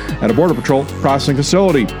conditions at a Border Patrol processing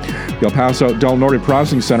facility. The El Paso Del Norte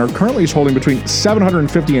Processing Center currently is holding between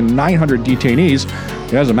 750 and 900 detainees.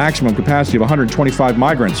 It has a maximum capacity of 125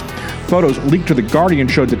 migrants. Photos leaked to The Guardian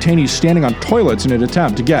showed detainees standing on toilets in an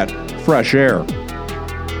attempt to get fresh air.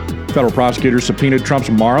 Federal prosecutors subpoenaed Trump's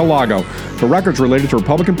Mar-a-Lago for records related to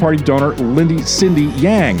Republican Party donor Cindy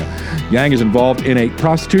Yang. Yang is involved in a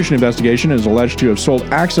prostitution investigation and is alleged to have sold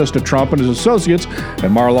access to Trump and his associates at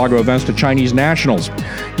Mar-a-Lago events to Chinese nationals.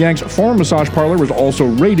 Yang's former massage parlor was also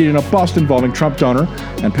raided in a bust involving Trump donor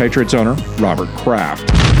and Patriots owner Robert Kraft.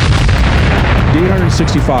 Day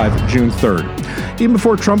 865, June 3rd. Even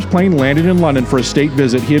before Trump's plane landed in London for a state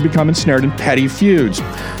visit, he had become ensnared in petty feuds.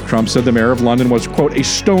 Trump said the mayor of London was, quote, "a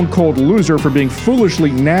stone-cold loser for being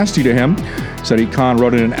foolishly nasty to him." Sadiq Khan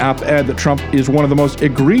wrote in an op-ed that Trump is one of the most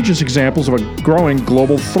egregious examples of a growing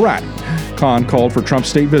global threat. Khan called for Trump's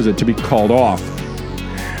state visit to be called off.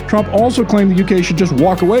 Trump also claimed the UK should just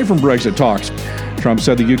walk away from Brexit talks. Trump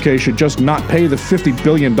said the UK should just not pay the $50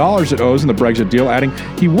 billion it owes in the Brexit deal, adding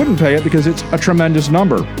he wouldn't pay it because it's a tremendous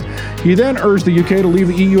number. He then urged the UK to leave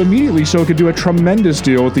the EU immediately so it could do a tremendous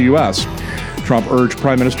deal with the US. Trump urged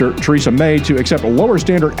Prime Minister Theresa May to accept lower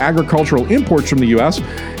standard agricultural imports from the U.S.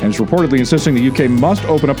 and is reportedly insisting the UK must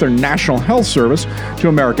open up their National Health Service to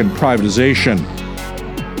American privatization.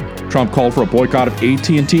 Trump called for a boycott of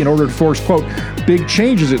AT&T in order to force, quote, big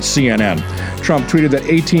changes at CNN. Trump tweeted that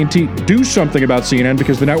AT&T do something about CNN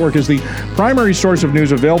because the network is the primary source of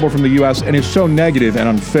news available from the U.S. and is so negative and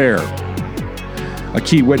unfair. A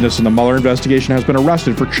key witness in the Mueller investigation has been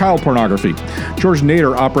arrested for child pornography. George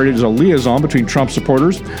Nader operated as a liaison between Trump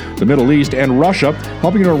supporters, the Middle East, and Russia,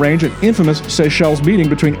 helping to arrange an infamous Seychelles meeting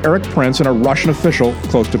between Erik Prince and a Russian official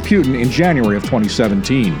close to Putin in January of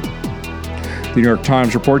 2017. The New York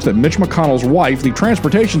Times reports that Mitch McConnell's wife, the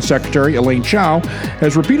Transportation Secretary Elaine Chao,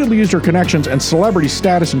 has repeatedly used her connections and celebrity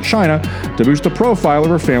status in China to boost the profile of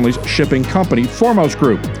her family's shipping company, Foremost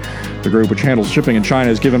Group. The group, which handles shipping in China,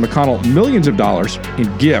 has given McConnell millions of dollars in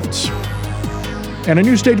gifts. And a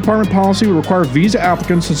new State Department policy would require visa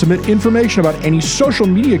applicants to submit information about any social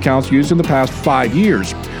media accounts used in the past 5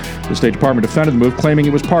 years. The State Department defended the move, claiming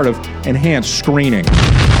it was part of enhanced screening.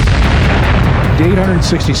 Day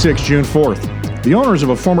 866, June 4th. The owners of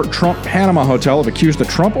a former Trump Panama hotel have accused the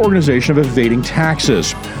Trump Organization of evading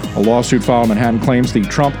taxes. A lawsuit filed in Manhattan claims the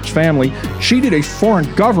Trump family cheated a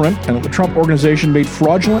foreign government and that the Trump Organization made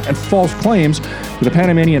fraudulent and false claims to the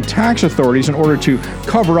Panamanian tax authorities in order to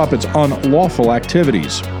cover up its unlawful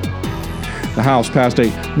activities. The House passed a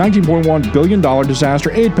 $19.1 billion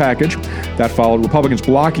disaster aid package that followed Republicans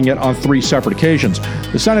blocking it on 3 separate occasions.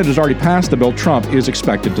 The Senate has already passed the bill. Trump is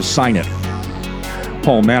expected to sign it.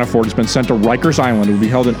 Paul Manafort has been sent to Rikers Island and will be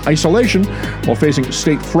held in isolation while facing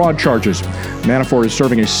state fraud charges. Manafort is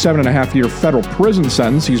serving a 7.5-year federal prison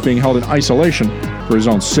sentence. He's being held in isolation for his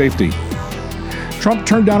own safety. Trump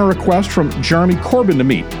turned down a request from Jeremy Corbyn to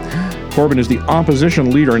meet. Corbyn is the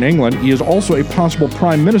opposition leader in England. He is also a possible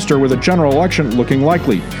prime minister with a general election looking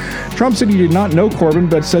likely. Trump said he did not know Corbyn,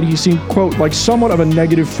 but said he seemed, quote, like somewhat of a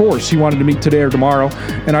negative force. He wanted to meet today or tomorrow,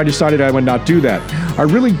 and I decided I would not do that. I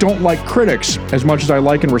really don't like critics as much as I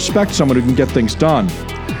like and respect someone who can get things done.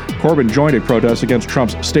 Corbyn joined a protest against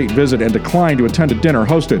Trump's state visit and declined to attend a dinner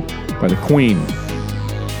hosted by the Queen.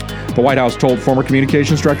 The White House told former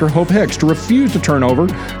Communications Director Hope Hicks to refuse to turn over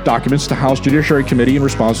documents to House Judiciary Committee in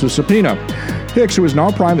response to a subpoena. Hicks, who is now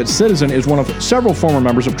a private citizen, is one of several former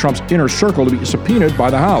members of Trump's inner circle to be subpoenaed by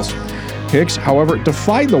the House. Hicks, however,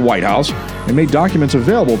 defied the White House and made documents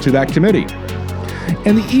available to that committee.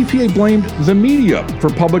 And the EPA blamed the media for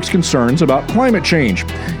public's concerns about climate change.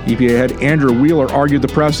 EPA head Andrew Wheeler argued the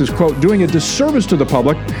press is, quote, doing a disservice to the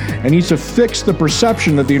public and needs to fix the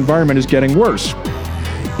perception that the environment is getting worse.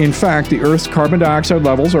 In fact, the Earth's carbon dioxide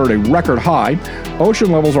levels are at a record high.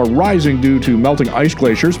 Ocean levels are rising due to melting ice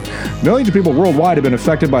glaciers. Millions of people worldwide have been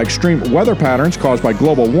affected by extreme weather patterns caused by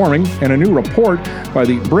global warming, and a new report by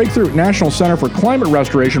the Breakthrough National Center for Climate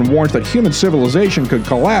Restoration warns that human civilization could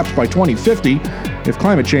collapse by 2050 if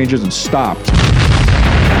climate change isn't stopped.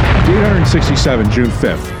 867, June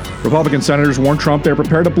 5th. Republican senators warned Trump they're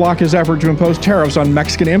prepared to block his effort to impose tariffs on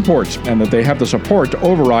Mexican imports and that they have the support to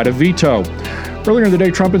override a veto. Earlier in the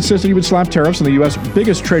day, Trump insisted he would slap tariffs on the U.S.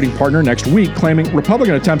 biggest trading partner next week, claiming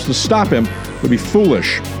Republican attempts to stop him would be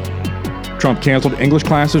foolish. Trump canceled English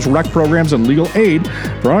classes, rec programs, and legal aid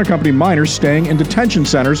for unaccompanied minors staying in detention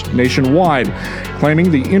centers nationwide, claiming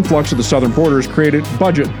the influx of the southern border has created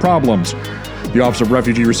budget problems. The Office of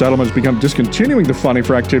Refugee Resettlement has begun discontinuing the funding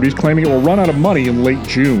for activities, claiming it will run out of money in late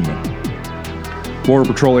June.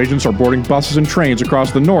 Border Patrol agents are boarding buses and trains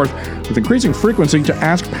across the north with increasing frequency to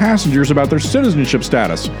ask passengers about their citizenship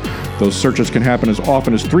status. Those searches can happen as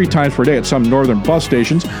often as 3 times per day at some northern bus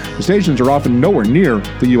stations. The stations are often nowhere near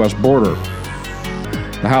the U.S. border.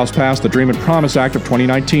 The House passed the Dream and Promise Act of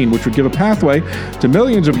 2019, which would give a pathway to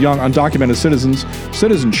millions of young undocumented citizens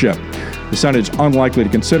citizenship. The Senate is unlikely to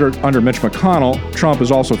consider it under Mitch McConnell. Trump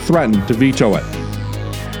has also threatened to veto it.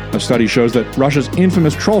 A study shows that Russia's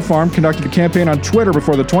infamous troll farm conducted a campaign on Twitter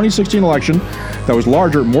before the 2016 election that was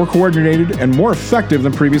larger, more coordinated, and more effective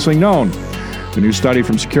than previously known. The new study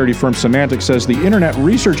from security firm Symantec says the Internet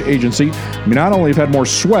Research Agency may not only have had more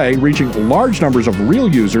sway, reaching large numbers of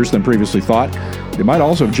real users than previously thought, it might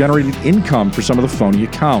also have generated income for some of the phony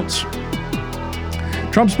accounts.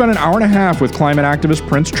 Trump spent an hour and a half with climate activist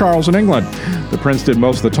Prince Charles in England. The prince did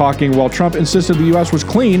most of the talking, while Trump insisted the U.S. was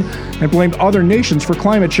clean and blamed other nations for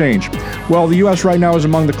climate change. Well, the U.S. right now is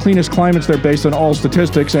among the cleanest climates there based on all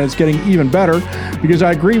statistics, and it's getting even better because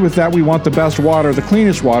I agree with that. We want the best water, the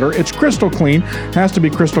cleanest water. It's crystal clean, has to be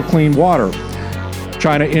crystal clean water.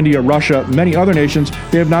 China, India, Russia, many other nations,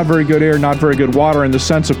 they have not very good air, not very good water in the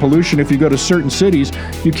sense of pollution. If you go to certain cities,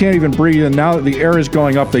 you can't even breathe, and now that the air is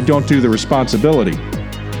going up, they don't do the responsibility.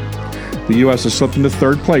 The U.S. has slipped into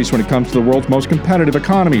third place when it comes to the world's most competitive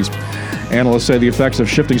economies. Analysts say the effects of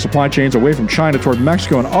shifting supply chains away from China toward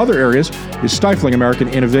Mexico and other areas is stifling American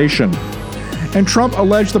innovation. And Trump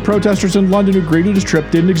alleged the protesters in London who greeted his trip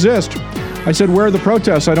didn't exist. I said, where are the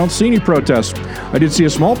protests? I don't see any protests. I did see a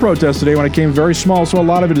small protest today when it came very small, so a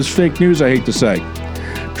lot of it is fake news, I hate to say.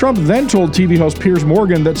 Trump then told TV host Piers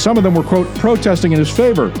Morgan that some of them were, quote, protesting in his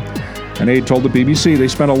favor. An aide told the BBC they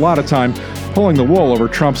spent a lot of time pulling the wool over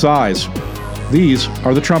Trump's eyes. These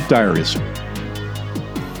are the Trump Diaries.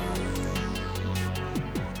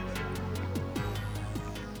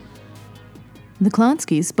 The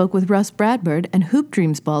Klonskys spoke with Russ Bradford and Hoop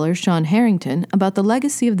Dreams baller Sean Harrington about the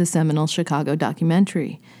legacy of the seminal Chicago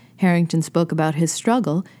documentary. Harrington spoke about his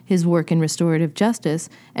struggle, his work in restorative justice,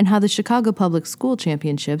 and how the Chicago Public School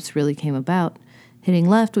Championships really came about. Hitting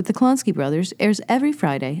Left with the Klonsky Brothers airs every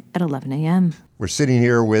Friday at 11 a.m. We're sitting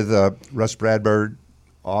here with Russ Bradford,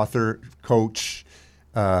 author, coach,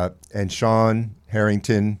 and Sean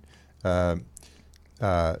Harrington,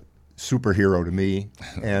 superhero to me,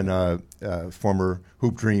 and former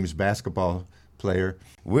Hoop Dreams basketball player.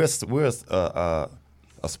 We're a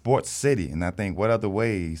sports city, and I think what other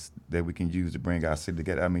ways that we can use to bring our city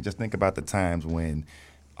together? I mean, just think about the times when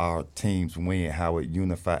our teams win, how it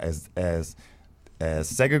unifies. As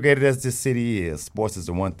segregated as this city is, sports is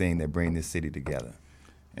the one thing that brings this city together.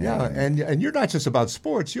 And you're not just about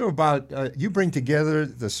sports. You're about you bring together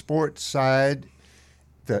the sports side,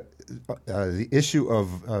 the issue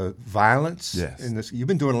of violence. Yes. You've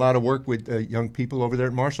been doing a lot of work with young people over there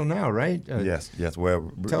at Marshall now, right? Yes.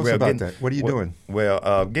 Well, tell us about that. What are you doing?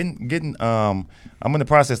 Well, getting. I'm in the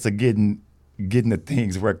process of getting the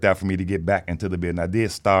things worked out for me to get back into the building. I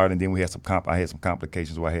did start, and then I had some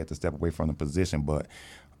complications where I had to step away from the position. But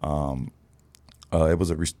it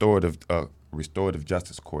was a restorative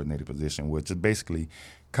justice coordinator position, which is basically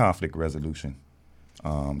conflict resolution.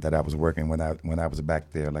 That I was working when I was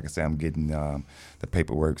back there. Like I said, I'm getting the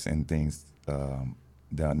paperwork and things done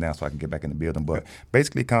now, so I can get back in the building. But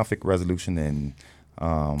basically, conflict resolution and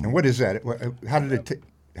what is that?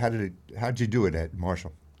 How did you do it at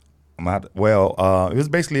Marshall? It was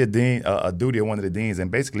basically a duty of one of the deans, and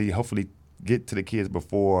basically, hopefully, get to the kids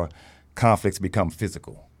before conflicts become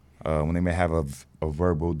physical. When they may have a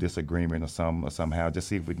verbal disagreement or somehow, just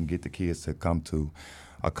see if we can get the kids to come to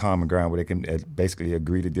a common ground where they can basically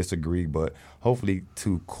agree to disagree, but hopefully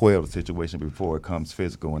to quell the situation before it comes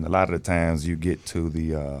physical. And a lot of the times you get to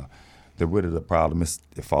the root of the problem,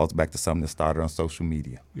 it falls back to something that started on social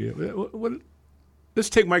media. Yeah. Let's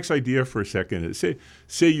take Mike's idea for a second.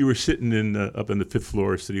 Say you were sitting up in the 5th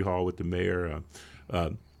floor of City Hall with the mayor.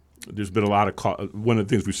 There's been a lot of one of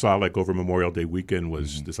the things we saw like over Memorial Day weekend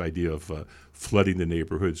was this idea of flooding the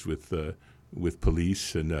neighborhoods with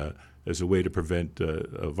police and as a way to prevent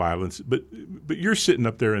violence. But you're sitting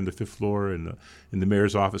up there in the 5th floor and in the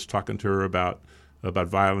mayor's office talking to her about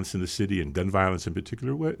violence in the city and gun violence in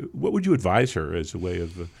particular. What would you advise her as a way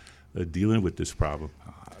of dealing with this problem?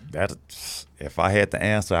 That if I had to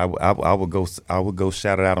answer, I would go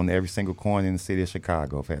shout it out on every single corner in the city of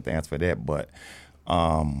Chicago if I had to answer for that. But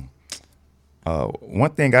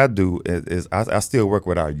one thing I do is I still work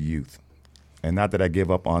with our youth, and not that I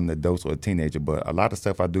give up on the adults or the teenager, but a lot of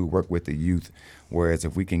stuff I do work with the youth. Whereas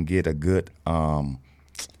if we can get a good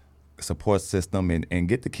support system and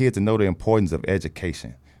get the kids to know the importance of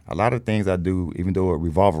education, a lot of things I do, even though it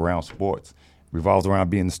revolves around sports, revolves around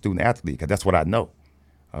being a student athlete, because that's what I know.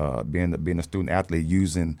 Being a student athlete,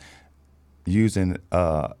 using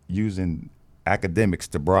academics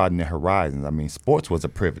to broaden their horizons. I mean, sports was a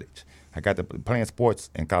privilege. Playing sports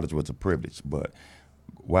in college was a privilege, but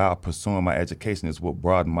while pursuing my education is what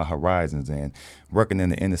broadened my horizons. And working in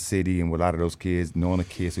the inner city and with a lot of those kids, knowing the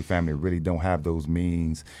kids whose family really don't have those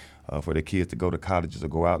means for their kids to go to colleges or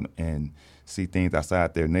go out and see things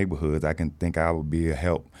outside their neighborhoods, I can think I would be a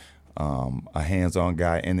help, a hands-on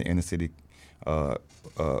guy in the inner city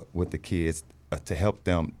with the kids to help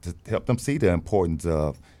them see the importance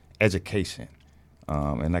of education.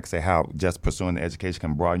 And like I say, how just pursuing the education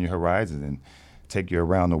can broaden your horizons and take you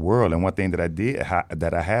around the world. And one thing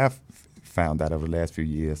that I have found out over the last few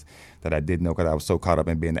years that I didn't know because I was so caught up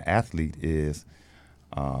in being an athlete is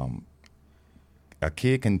you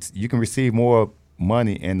can receive more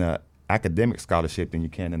money in an academic scholarship than you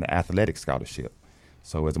can in an athletic scholarship.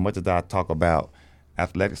 So as much as I talk about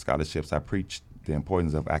athletic scholarships, I preach the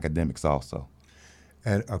importance of academics also.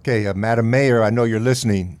 And okay, Madam Mayor, I know you're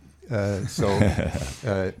listening, so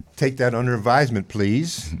take that under advisement,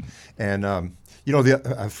 please. And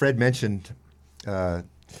Fred mentioned the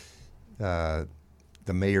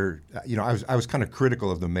mayor. I was kind of critical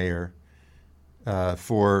of the mayor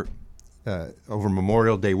for over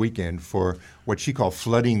Memorial Day weekend for what she called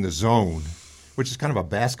flooding the zone, which is kind of a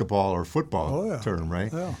basketball or football term,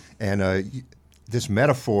 right? Yeah. And this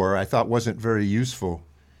metaphor I thought wasn't very useful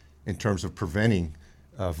in terms of preventing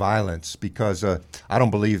violence, because I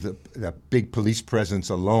don't believe that big police presence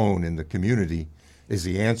alone in the community is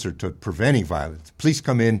the answer to preventing violence. Police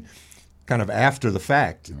come in kind of after the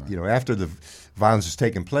fact, after the violence has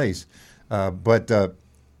taken place. But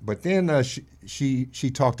then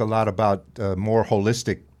she talked a lot about more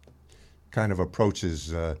holistic kind of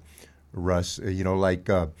approaches, Russ.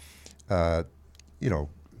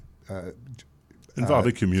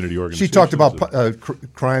 Involving community organizations. She talked about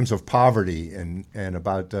crimes of poverty and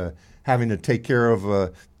about having to take care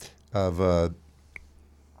of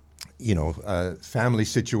family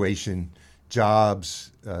situation,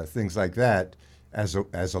 jobs, things like that as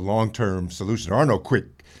a long-term solution. There are no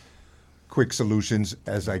quick solutions,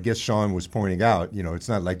 as I guess Sean was pointing out. It's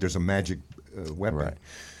not like there's a magic weapon. Right.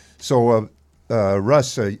 So,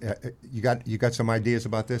 Russ, you got some ideas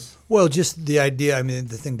about this? Well, just the idea. I mean,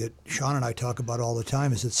 the thing that Sean and I talk about all the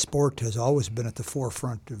time is that sport has always been at the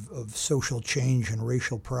forefront of social change and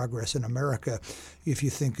racial progress in America. If you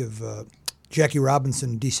think of Jackie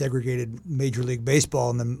Robinson desegregated Major League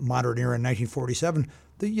Baseball in the modern era in 1947.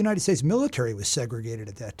 The United States military was segregated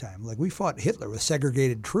at that time. Like, we fought Hitler with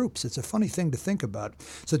segregated troops. It's a funny thing to think about.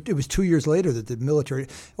 So it was 2 years later that the military,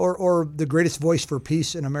 or the greatest voice for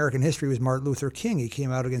peace in American history was Martin Luther King. He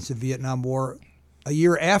came out against the Vietnam War a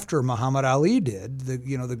year after Muhammad Ali did,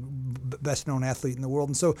 the best known athlete in the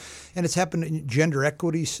world. And it's happened in gender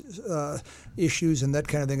equity issues and that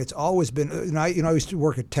kind of thing. It's always been, I used to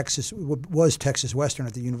work at Texas Western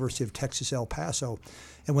at the University of Texas, El Paso.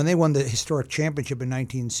 And when they won the historic championship in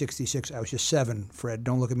 1966, I was just 7, Fred.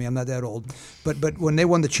 Don't look at me, I'm not that old. But when they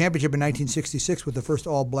won the championship in 1966 with the first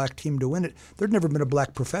all-black team to win it, there'd never been a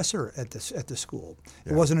black professor at the school.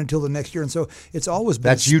 Yeah. It wasn't until the next year. And so it's always been...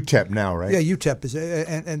 That's UTEP now, right? Yeah, UTEP is,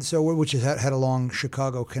 and so which has had a long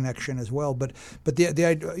Chicago connection as well. But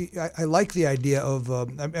I like the idea of,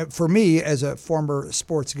 for me as a former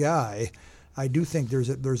sports guy, I do think there's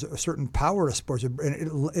a certain power to sports,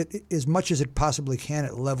 and it, as much as it possibly can,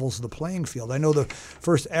 it levels the playing field. I know the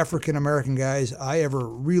first African American guys I ever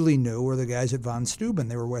really knew were the guys at Von Steuben.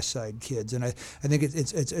 They were West Side kids, and I think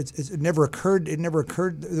it never occurred.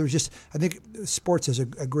 There was just, I think sports is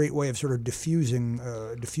a great way of sort of diffusing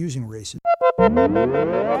racism.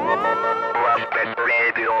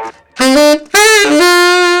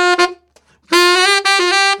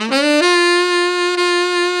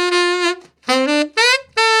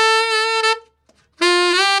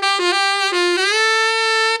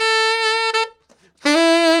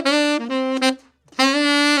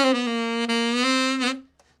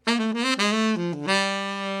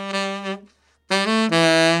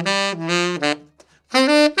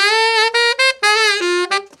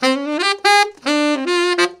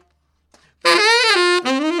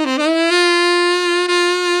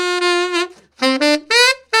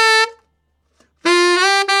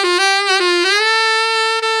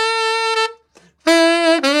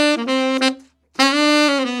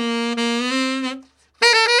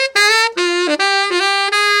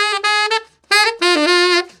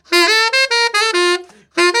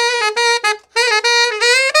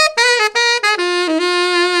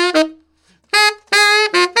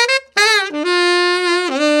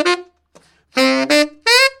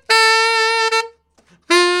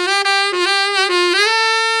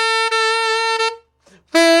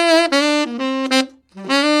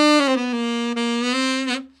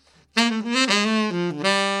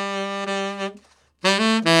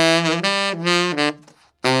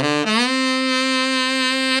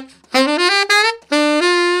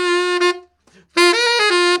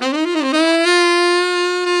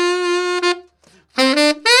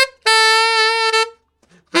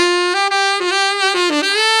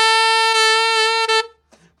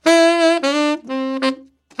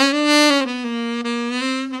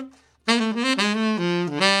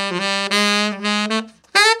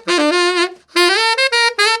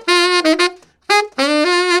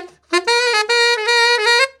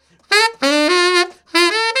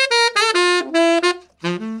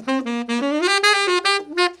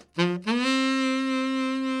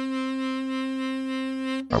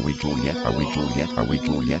 Are we Juliet? Are we Juliet? Are we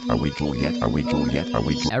Juliet? Are we Juliet? Are we Juliet? Are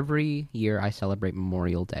we Juliet? Every year I celebrate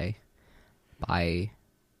Memorial Day by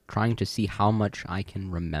trying to see how much I can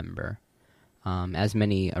remember, as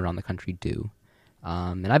many around the country do.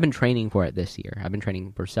 And I've been training for it this year. I've been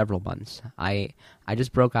training for several months. I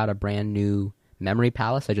just broke out a brand new memory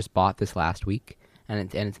palace. I just bought this last week,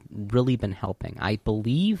 and it's really been helping. I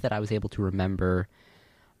believe that I was able to remember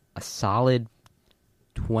a solid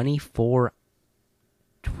 24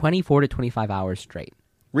 to 25 hours straight.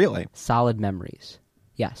 Really? Solid memories.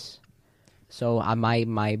 Yes. So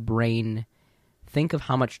my brain, think of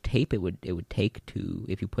how much tape it would take to,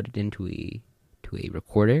 if you put it into a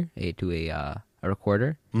recorder, a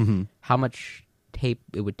recorder, how much tape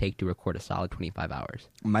it would take to record a solid 25 hours.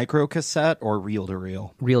 Micro cassette or reel to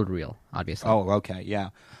reel? Reel to reel, obviously. Oh, okay, yeah.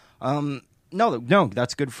 No,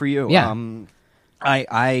 that's good for you. Yeah.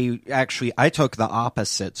 I took the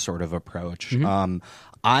opposite sort of approach.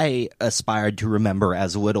 I aspired to remember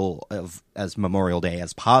as little as Memorial Day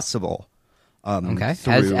as possible. Okay.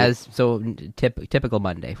 Typical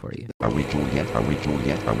Monday for you. Are we Juliet? Are we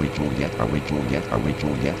Juliet? Are we Juliet? Are we Juliet? Are we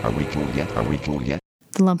Juliet? Are we Juliet? Are we Juliet?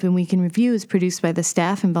 The Lumpen Week in Review is produced by the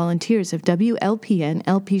staff and volunteers of WLPN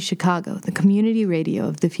LP Chicago, the community radio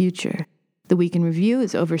of the future. The Week in Review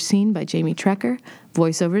is overseen by Jamie Trecker,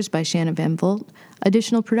 voiceovers by Shanna Van Volt,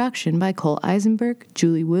 additional production by Cole Eisenberg,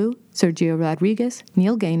 Julie Wu, Sergio Rodriguez,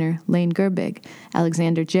 Neil Gaynor, Lane Gerbig,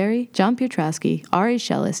 Alexander Jerry, John Piotrowski, Ari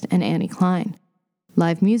Shellist, and Annie Klein.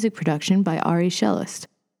 Live music production by Ari Shellist.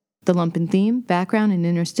 The Lumpen theme, background, and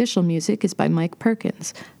interstitial music is by Mike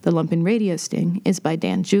Perkins. The Lumpen Radio Sting is by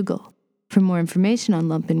Dan Jugel. For more information on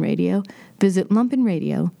Lumpen Radio, visit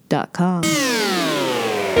lumpenradio.com.